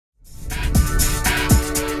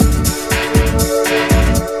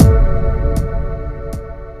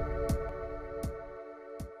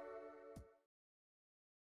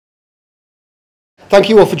thank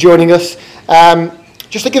you all for joining us.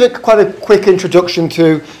 Just to give quite a quick introduction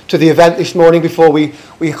to the event this morning before we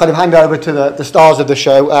kind of hand over to the stars of the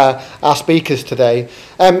show, our speakers today.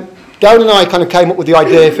 Darren and I kind of came up with the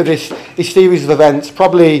idea for this series of events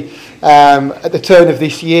probably at the turn of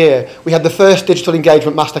this year. We had the first digital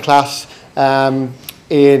engagement masterclass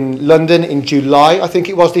in London in July, I think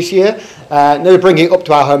it was this year. Now we're bringing it up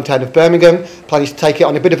to our hometown of Birmingham, planning to take it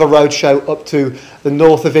on a bit of a road show up to the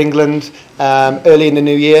north of England early in the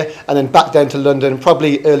new year, and then back down to London,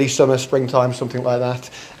 probably early summer, springtime, something like that.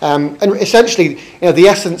 And essentially, the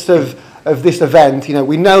essence of this event,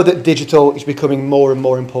 we know that digital is becoming more and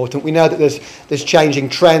more important. We know that there's changing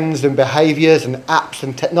trends and behaviours and apps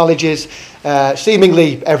and technologies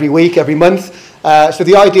seemingly every week, every month. So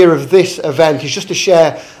the idea of this event is just to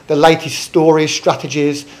share the latest stories,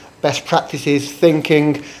 strategies, best practices,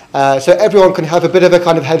 thinking, so everyone can have a bit of a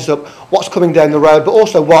kind of heads up what's coming down the road, but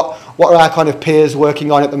also what are our kind of peers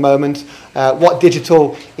working on at the moment, what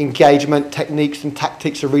digital engagement techniques and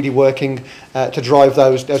tactics are really working to drive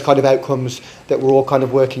those kind of outcomes that we're all kind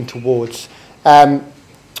of working towards.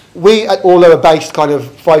 We at Orlo are based kind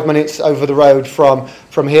of 5 minutes over the road from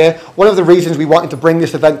here. One of the reasons we wanted to bring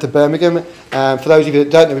this event to Birmingham, for those of you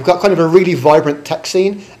that don't know, we've got kind of a really vibrant tech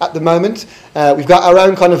scene at the moment. We've got our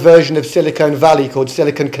own kind of version of Silicon Valley called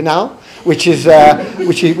Silicon Canal, which is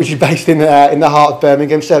based in the heart of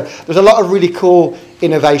Birmingham. So there's a lot of really cool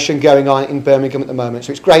innovation going on in Birmingham at the moment.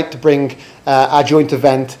 So it's great to bring our joint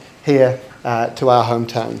event here to our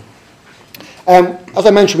hometown. As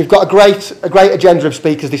I mentioned, we've got a great agenda of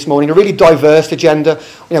speakers this morning, a really diverse agenda.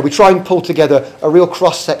 We try and pull together a real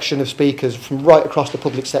cross-section of speakers from right across the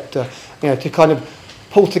public sector, to kind of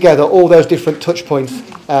pull together all those different touch points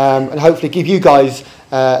and hopefully give you guys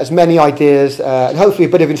as many ideas and hopefully a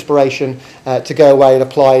bit of inspiration to go away and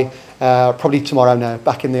apply probably tomorrow now,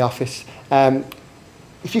 back in the office.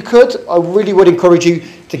 If you could, I really would encourage you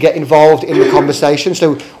to get involved in the conversation.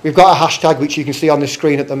 So we've got a hashtag which you can see on the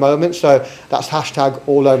screen at the moment. So that's hashtag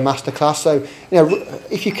Orlo Masterclass. So,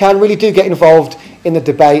 if you can, really do get involved in the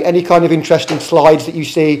debate. Any kind of interesting slides that you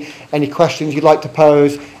see, any questions you'd like to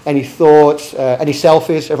pose, any thoughts, any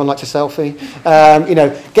selfies. Everyone likes a selfie.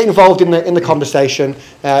 Get involved in the conversation,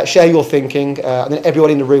 share your thinking, and then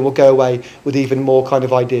everyone in the room will go away with even more kind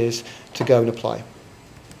of ideas to go and apply.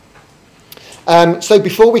 So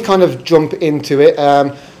before we kind of jump into it,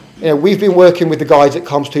 we've been working with the guys at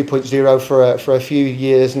comms2point0 for a few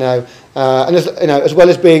years now, and as well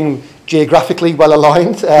as being geographically well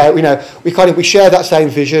aligned, we share that same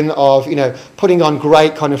vision of putting on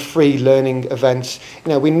great kind of free learning events.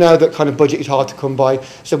 We know that kind of budget is hard to come by,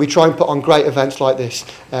 so we try and put on great events like this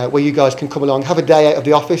where you guys can come along, have a day out of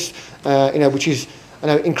the office, which is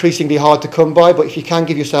increasingly hard to come by, but if you can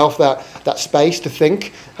give yourself that space to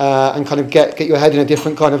think and kind of get your head in a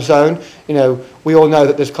different kind of zone, we all know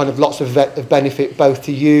that there's kind of lots of benefit both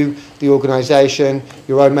to you, the organisation,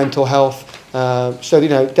 your own mental health. So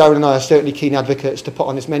Darren and I are certainly keen advocates to put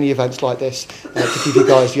on as many events like this to give you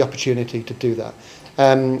guys the opportunity to do that.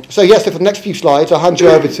 So for the next few slides, I'll hand you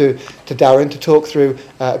over to Darren to talk through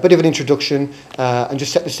a bit of an introduction and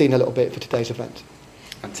just set the scene a little bit for today's event.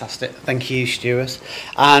 Fantastic. Thank you, Stuart.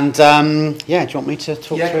 And do you want me to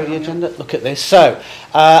talk through the agenda? Look at this. So,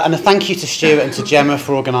 and a thank you to Stuart and to Gemma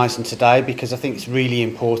for organising today, because I think it's really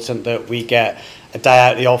important that we get a day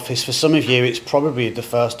out of the office. For some of you, it's probably the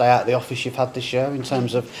first day out of the office you've had this year in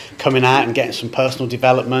terms of coming out and getting some personal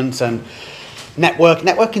development and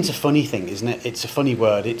Networking's a funny thing, isn't it? It's a funny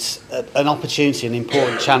word. It's an opportunity, an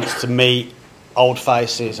important chance to meet old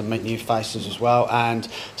faces and meet new faces as well, and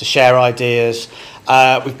to share ideas.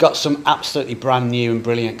 We've got some absolutely brand new and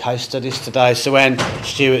brilliant case studies today. So when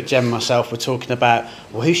Stuart, Jem and myself were talking about,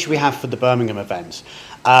 well, who should we have for the Birmingham events?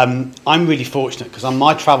 I'm really fortunate because on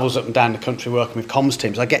my travels up and down the country working with comms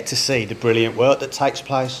teams, I get to see the brilliant work that takes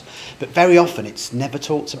place. But very often it's never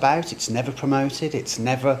talked about, it's never promoted, it's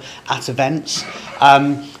never at events.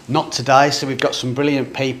 Not today, so we've got some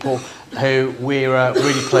brilliant people who we're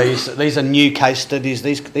really pleased. These are new case studies.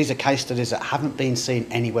 These are case studies that haven't been seen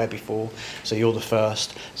anywhere before, so you're the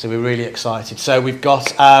first. So we're really excited. So we've got,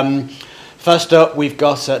 first up, we've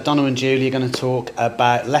got Donna and Julie are going to talk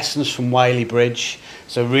about lessons from Whaley Bridge.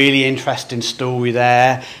 So really interesting story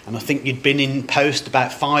there, and I think you'd been in post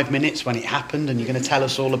about 5 minutes when it happened, and you're going to tell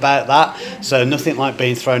us all about that. So nothing like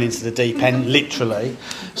being thrown into the deep end, literally.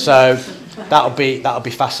 So that'll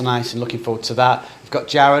be fascinating. Looking forward to that. We've got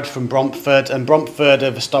Jared from Bromford, and Bromford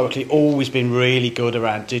have historically always been really good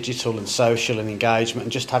around digital and social and engagement,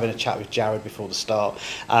 and just having a chat with Jared before the start.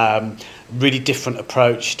 Really different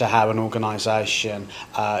approach to how an organisation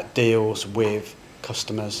deals with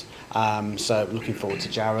customers So looking forward to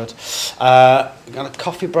Jared. We've got a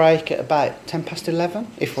coffee break at about 11:10,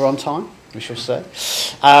 if we're on time. We shall see.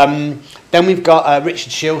 Then we've got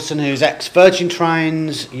Richard Shilton, who's ex-Virgin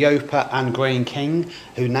Trains, Yopa and Green King,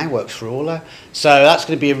 who now works for Orlo. So that's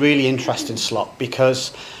going to be a really interesting slot,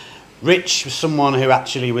 because Rich was someone who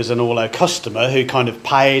actually was an Orlo customer, who kind of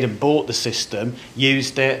paid and bought the system,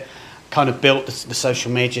 used it, kind of built the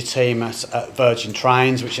social media team at Virgin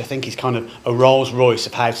Trains, which I think is kind of a Rolls Royce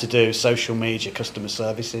of how to do social media customer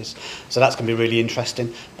services. So that's going to be really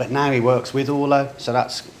interesting. But now he works with Orlo, so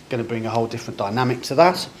that's going to bring a whole different dynamic to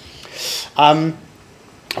that.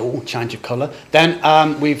 Change of colour.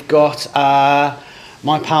 Then we've got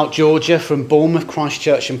my pal Georgia from Bournemouth,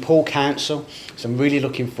 Christchurch and Paul Council. So I'm really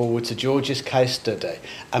looking forward to Georgia's case study.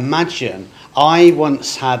 Imagine, I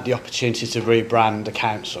once had the opportunity to rebrand a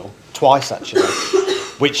council, twice actually,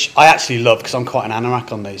 which I actually love because I'm quite an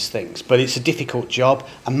anorak on these things, but it's a difficult job.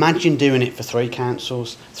 Imagine doing it for three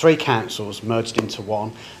councils merged into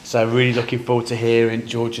one. So really looking forward to hearing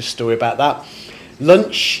Georgia's story about that.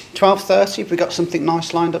 Lunch, 12:30, have we got something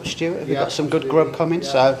nice lined up, Stuart? Have we got some good grub coming?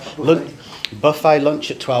 Yeah, so buffet lunch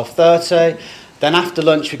at 12:30. Then after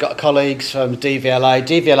lunch, we've got colleagues from DVLA.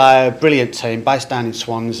 DVLA are a brilliant team based down in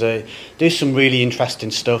Swansea, do some really interesting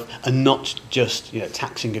stuff, and not just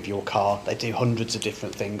taxing of your car. They do hundreds of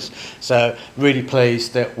different things. So really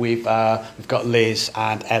pleased that we've got Liz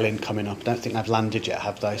and Ellen coming up. I don't think they've landed yet,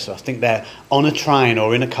 have they? So I think they're on a train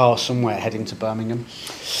or in a car somewhere heading to Birmingham.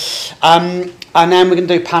 And then we're going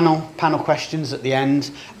to do panel questions at the end.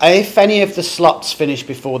 If any of the slots finish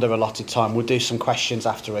before their allotted time, we'll do some questions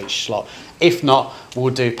after each slot. If not,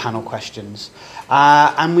 we'll do panel questions.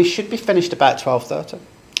 And we should be finished about 12:30.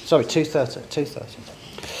 Sorry, 2:30.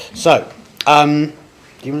 So,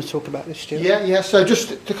 do you want to talk about this, Stuart? Yeah. So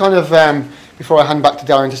just to kind of, before I hand back to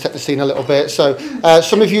Darren to set the scene a little bit. So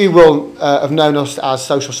some of you will have known us as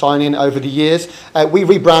Social Sign-In over the years. We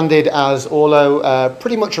rebranded as Orlo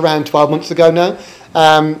pretty much around 12 months ago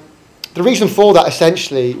now. The reason for that,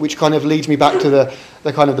 essentially, which kind of leads me back to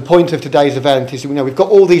the point of today's event, is we've got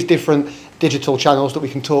all these different digital channels that we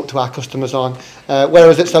can talk to our customers on.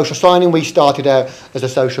 Whereas at Social Sign-In, we started out as a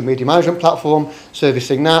social media management platform,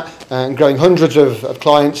 servicing that and growing hundreds of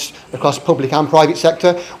clients across public and private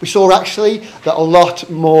sector. We saw actually that a lot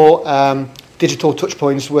more digital touch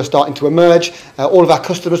points were starting to emerge. All of our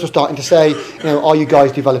customers were starting to say, are you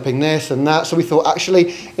guys developing this and that? So we thought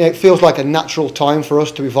actually it feels like a natural time for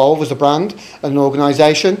us to evolve as a brand and an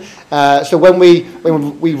organisation. So when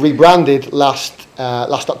we rebranded last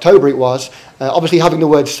October, it was obviously having the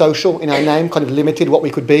word social in our name kind of limited what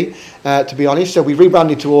we could be, to be honest. So we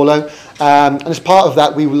rebranded to Orlo, and as part of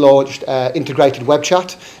that, we launched integrated web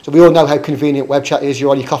chat. So we all know how convenient web chat is.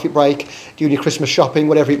 You're on your coffee break, doing your Christmas shopping,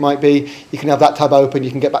 whatever it might be. You can have that tab open.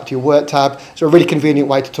 You can get back to your work tab. So a really convenient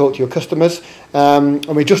way to talk to your customers. And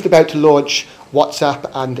we're just about to launch WhatsApp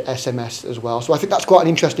and SMS as well. So I think that's quite an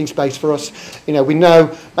interesting space for us. We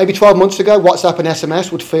know maybe 12 months ago, WhatsApp and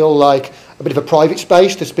SMS would feel like a bit of a private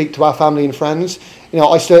space to speak to our family and friends.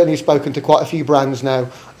 I certainly have spoken to quite a few brands now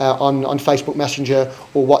on Facebook Messenger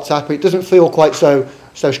or WhatsApp. It doesn't feel quite so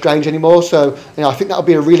strange anymore. So I think that'll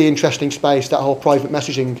be a really interesting space, that whole private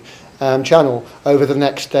messaging channel over the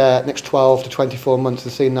next 12 to 24 months,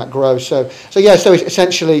 and seeing that grow. So it's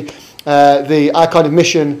essentially our kind of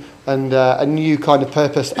mission and a new kind of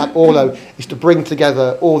purpose at Orlo is to bring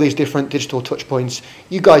together all these different digital touch points.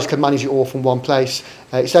 You guys can manage it all from one place.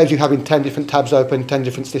 It saves you having 10 different tabs open, 10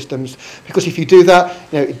 different systems, because if you do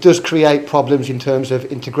that, it does create problems in terms of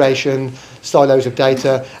integration, silos of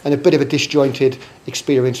data, and a bit of a disjointed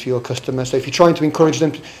experience for your customer. So if you're trying to encourage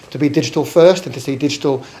them to be digital first and to see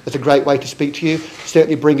digital as a great way to speak to you,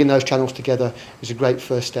 certainly bringing those channels together is a great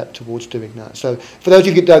first step towards doing that. So for those of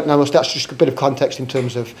you who don't know us, that's just a bit of context in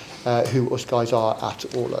terms of who us guys are at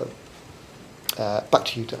Orlo. Back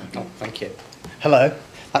to you, Darren. Oh, thank you. Hello.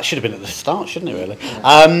 That should have been at the start, shouldn't it, really?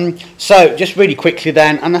 So just really quickly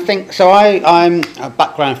then, and I think, so I'm a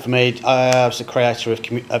background for me, I was the creator of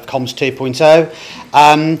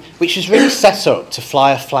comms2point0, which was really set up to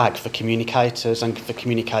fly a flag for communicators and for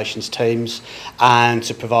communications teams, and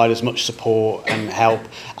to provide as much support and help,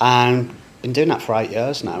 and been doing that for 8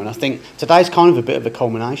 years now. And I think today's kind of a bit of a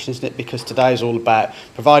culmination, isn't it? Because today is all about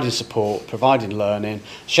providing support, providing learning,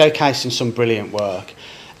 showcasing some brilliant work.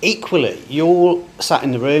 Equally, you all sat in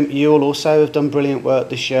the room, you all also have done brilliant work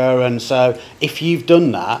this year, and so if you've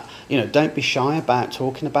done that, don't be shy about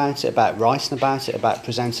talking about it, about writing about it, about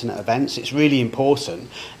presenting at events. It's really important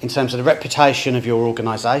in terms of the reputation of your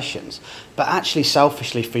organisations, but but actually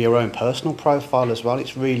selfishly for your own personal profile as well.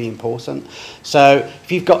 It's really important. So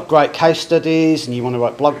if you've got great case studies and you want to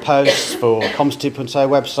write blog posts for comms2point0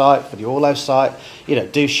 website, for the Orlo site, you know,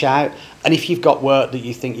 do shout. And if you've got work that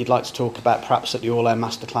you think you'd like to talk about, perhaps at the Orlo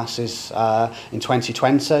Masterclasses in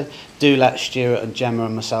 2020, do let Stuart and Gemma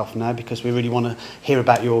and myself know, because we really want to hear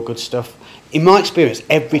about your good stuff. In my experience,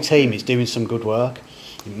 every team is doing some good work.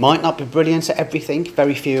 It might not be brilliant at everything,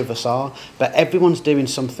 very few of us are, but everyone's doing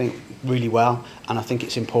something really well, and I think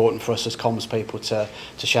it's important for us as comms people to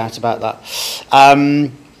shout about that.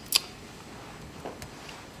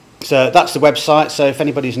 So that's the website. So if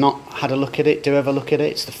anybody's not had a look at it, do have a look at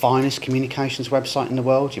it. It's the finest communications website in the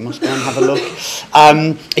world. You must go and have a look.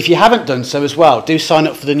 If you haven't done so as well, do sign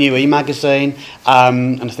up for the new e-magazine.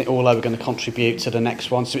 And I think Orlo are going to contribute to the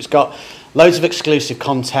next one. So it's got loads of exclusive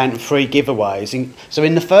content and free giveaways. So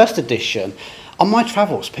in the first edition, on my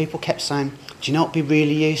travels, people kept saying, do you know what would be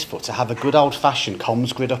really useful? To have a good old-fashioned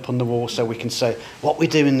comms grid up on the wall so we can say, what we're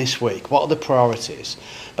doing this week, what are the priorities?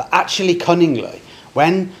 But actually, cunningly,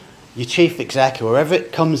 when your chief exec, or whoever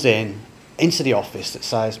it comes into the office that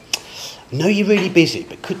says, I know you're really busy,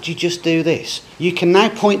 but could you just do this? You can now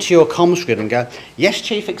point to your comms grid and go, yes,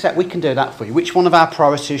 chief exec, we can do that for you. Which one of our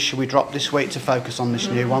priorities should we drop this week to focus on this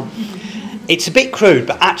new one? It's a bit crude,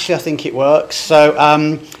 but actually I think it works. So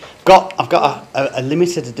I've got a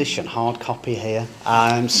limited edition hard copy here.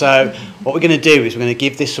 So what we're going to do is we're going to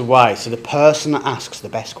give this away to the person that asks the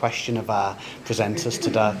best question of our presenters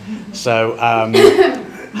today. So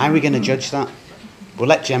how are we going to judge that? We'll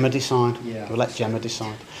let Gemma decide. Yeah. We'll let Gemma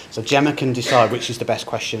decide. So Gemma can decide which is the best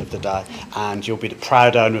question of the day, and you'll be the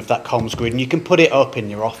proud owner of that comms grid, and you can put it up in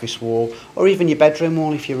your office wall or even your bedroom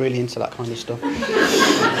wall if you're really into that kind of stuff.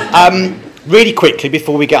 Really quickly,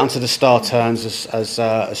 before we get onto the star turns,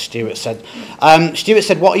 as Stuart said. Stuart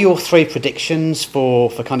said, what are your 3 predictions for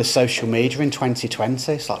kind of social media in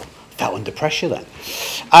 2020? It's like, felt under pressure then.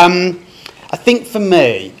 I think for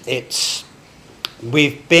me,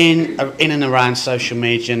 we've been in and around social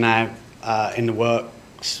media now in the work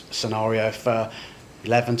scenario for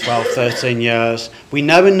 11, 12, 13 years. We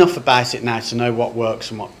know enough about it now to know what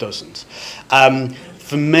works and what doesn't.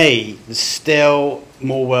 For me, there's still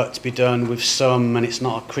more work to be done with some, and it's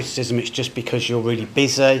not a criticism, it's just because you're really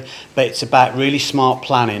busy, but it's about really smart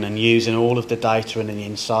planning and using all of the data and the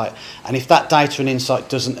insight. And if that data and insight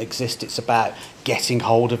doesn't exist, it's about getting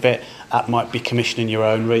hold of it. That might be commissioning your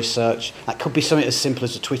own research. That could be something as simple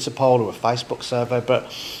as a Twitter poll or a Facebook survey,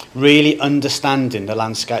 but really understanding the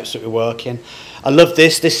landscapes that we work in. I love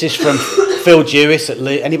this. This is from Phil Jewis at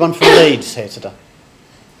Leeds. Anyone from Leeds here today?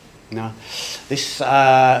 No. This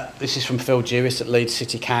is from Phil Jewis at Leeds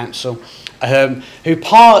City Council, who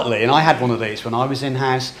partly, and I had one of these when I was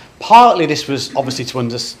in-house, partly this was obviously to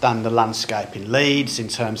understand the landscape in Leeds in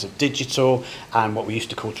terms of digital and what we used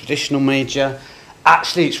to call traditional media.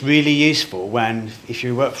 Actually, it's really useful if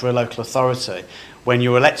you work for a local authority, when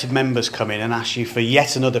your elected members come in and ask you for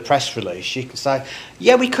yet another press release, you can say,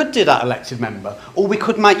 yeah, we could do that, elected member, or we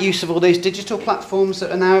could make use of all these digital platforms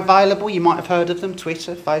that are now available. You might have heard of them,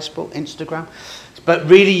 Twitter, Facebook, Instagram. But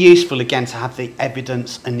really useful, again, to have the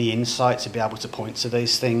evidence and the insight to be able to point to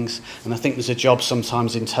these things. And I think there's a job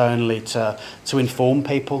sometimes internally to inform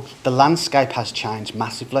people. The landscape has changed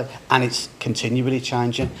massively, and it's continually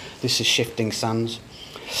changing. This is shifting sands.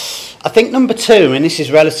 I think number 2, and this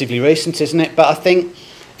is relatively recent, isn't it? But I think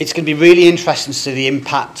it's going to be really interesting to see the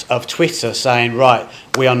impact of Twitter saying, right,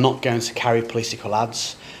 we are not going to carry political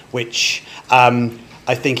ads, which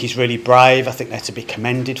I think is really brave. I think they're to be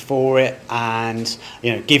commended for it. And,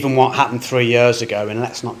 you know, given what happened 3 years ago, and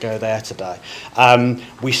let's not go there today,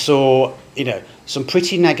 we saw, you know, some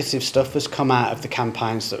pretty negative stuff has come out of the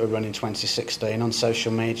campaigns that were run in 2016 on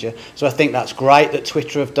social media. So I think that's great that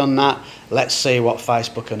Twitter have done that. Let's see what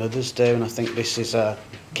Facebook and others do. And I think this is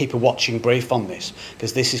keep a watching brief on this,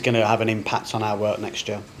 because this is going to have an impact on our work next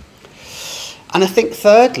year. And I think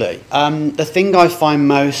thirdly, the thing I find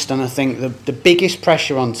most, and I think the biggest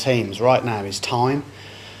pressure on teams right now is time.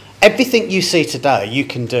 Everything you see today you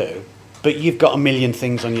can do, but you've got a million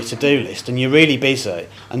things on your to-do list and you're really busy,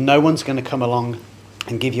 and no one's going to come along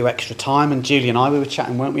and give you extra time. And Julie and I, we were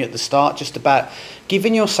chatting, weren't we, at the start, just about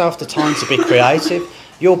giving yourself the time to be creative.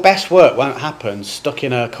 Your best work won't happen stuck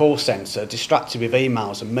in a call centre, distracted with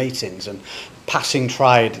emails and meetings and passing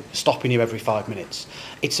trade stopping you every 5 minutes.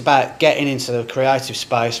 It's about getting into the creative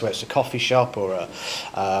space, where it's a coffee shop or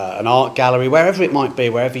an art gallery, wherever it might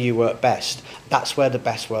be, wherever you work best. That's where the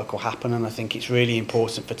best work will happen. And I think it's really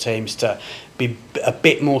important for teams to be a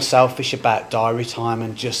bit more selfish about diary time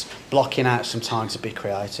and just blocking out some time to be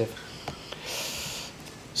creative.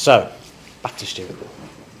 So, back to Stuart.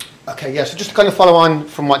 Okay, yeah, so just to kind of follow on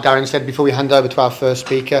from what Darren said before we hand over to our first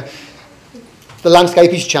speaker, the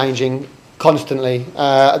landscape is changing constantly,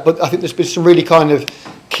 but I think there's been some really kind of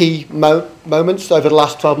key moments over the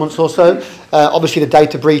last 12 months or so. Obviously the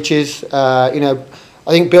data breaches, I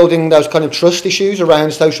think building those kind of trust issues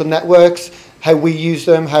around social networks, how we use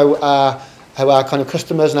them, how our kind of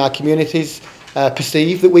customers and our communities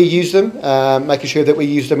perceive that we use them, making sure that we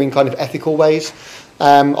use them in kind of ethical ways.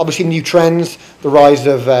 Obviously new trends, the rise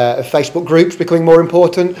of Facebook groups becoming more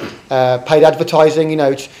important, paid advertising,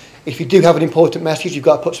 if you do have an important message, you've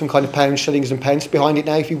got to put some kind of pounds, shillings and pence behind it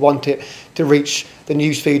now if you want it to reach the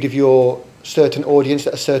newsfeed of your certain audience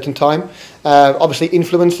at a certain time. Obviously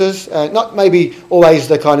influencers, not maybe always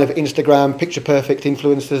the kind of Instagram picture perfect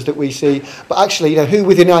influencers that we see, but actually who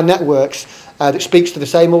within our networks that speaks to the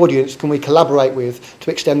same audience can we collaborate with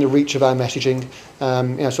to extend the reach of our messaging.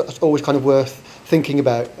 So it's always kind of worth thinking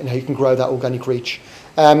about and how you can grow that organic reach.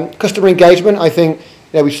 Customer engagement, I think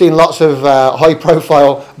we've seen lots of high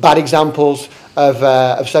profile bad examples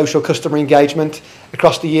of social customer engagement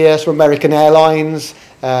across the years from American Airlines,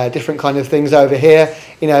 different kind of things over here,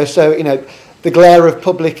 the glare of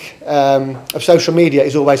public of social media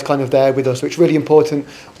is always kind of there with us. So it's really important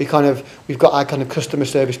we've got our kind of customer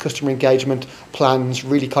service, customer engagement plans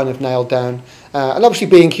really kind of nailed down. And obviously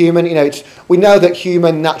being human, we know that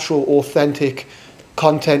human, natural, authentic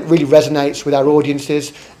content really resonates with our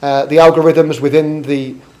audiences. The algorithms within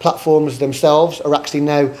the platforms themselves are actually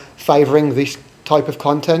now favouring this type of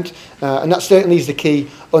content, and that certainly is the key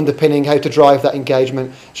underpinning how to drive that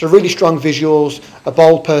engagement. So really strong visuals, a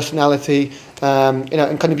bold personality, and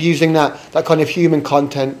kind of using that kind of human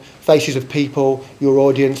content, faces of people, your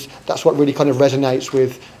audience. That's what really kind of resonates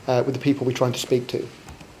with the people we're trying to speak to.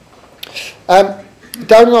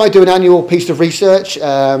 Darren and I do an annual piece of research,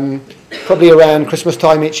 probably around Christmas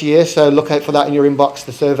time each year, so look out for that in your inbox,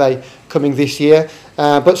 the survey coming this year.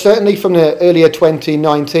 But certainly from the earlier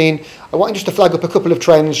 2019, I wanted just to flag up a couple of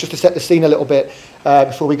trends just to set the scene a little bit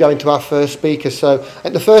before we go into our first speaker. So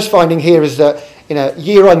the first finding here is that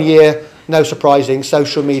year on year, no surprising,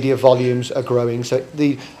 social media volumes are growing. So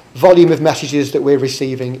the volume of messages that we're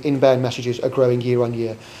receiving, inbound messages, are growing year on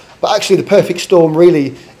year. But actually the perfect storm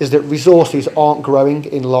really is that resources aren't growing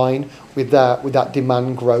in line with that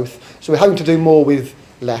demand growth. So we're having to do more with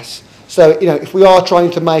less. So if we are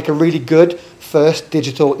trying to make a really good first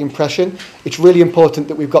digital impression, it's really important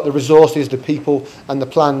that we've got the resources, the people and the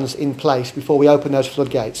plans in place before we open those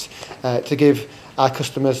floodgates to give our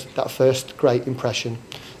customers that first great impression.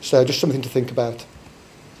 So just something to think about.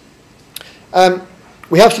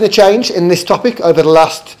 We have seen a change in this topic over the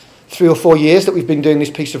last 3 or 4 years that we've been doing this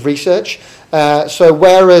piece of research. So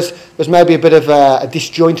whereas there's maybe a bit of a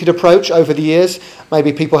disjointed approach over the years,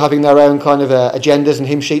 maybe people having their own kind of agendas and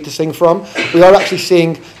hymn sheet to sing from, we are actually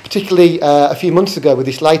seeing, particularly a few months ago with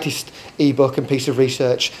this latest ebook and piece of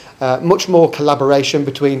research, much more collaboration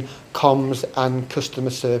between comms and customer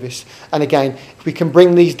service. And again, if we can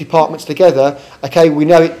bring these departments together, okay, we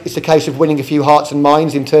know it's a case of winning a few hearts and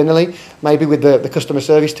minds internally, maybe with the customer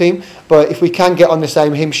service team, but if we can get on the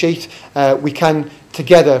same hymn sheet, we can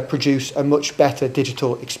together produce a much better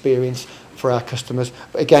digital experience for our customers.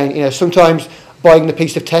 But again, sometimes buying the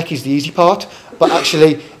piece of tech is the easy part, but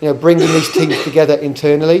actually, bringing these teams together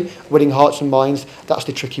internally, winning hearts and minds, that's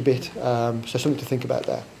the tricky bit. So something to think about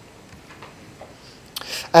there.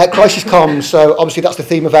 Crisis comms, so obviously that's the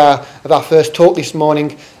theme of our first talk this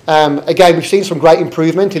morning. Again, we've seen some great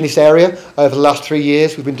improvement in this area over the last 3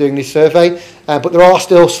 years. We've been doing this survey, but there are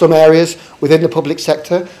still some areas within the public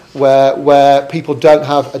sector where people don't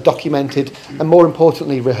have a documented and, more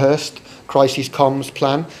importantly, rehearsed crisis comms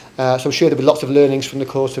plan. So I'm sure there'll be lots of learnings from the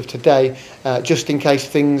course of today, just in case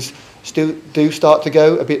things do start to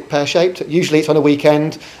go a bit pear-shaped. Usually it's on a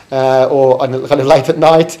weekend or on kind of late at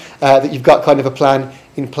night that you've got kind of a plan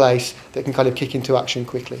in place that can kind of kick into action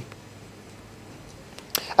quickly.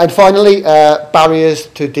 And finally, barriers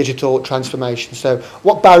to digital transformation. So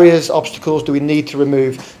what barriers, obstacles do we need to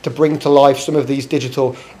remove to bring to life some of these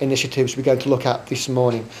digital initiatives we're going to look at this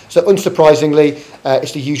morning? So unsurprisingly,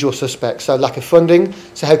 it's the usual suspects. So lack of funding.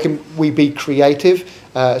 So how can we be creative?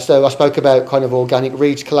 So I spoke about kind of organic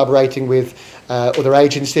reach, collaborating with other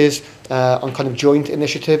agencies on kind of joint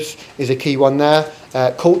initiatives is a key one there.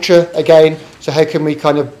 Culture, again. So how can we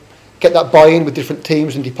kind of get that buy-in with different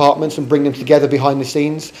teams and departments and bring them together behind the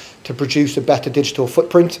scenes to produce a better digital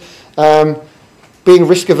footprint. Being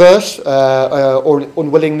risk-averse or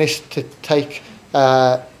unwillingness to take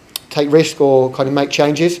take risk or kind of make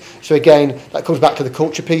changes. So again, that comes back to the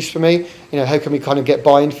culture piece for me. You know, how can we kind of get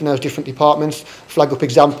buy-in from those different departments, flag up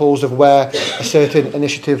examples of where a certain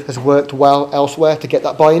initiative has worked well elsewhere to get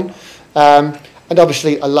that buy-in. And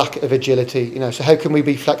obviously a lack of agility, you know, so how can we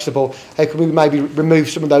be flexible? How can we maybe remove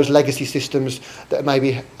some of those legacy systems that are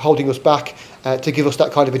maybe holding us back to give us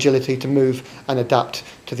that kind of agility to move and adapt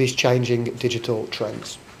to these changing digital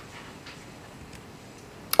trends?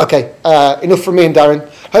 Okay, enough from me and Darren.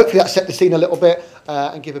 Hopefully that set the scene a little bit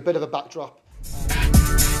and give a bit of a backdrop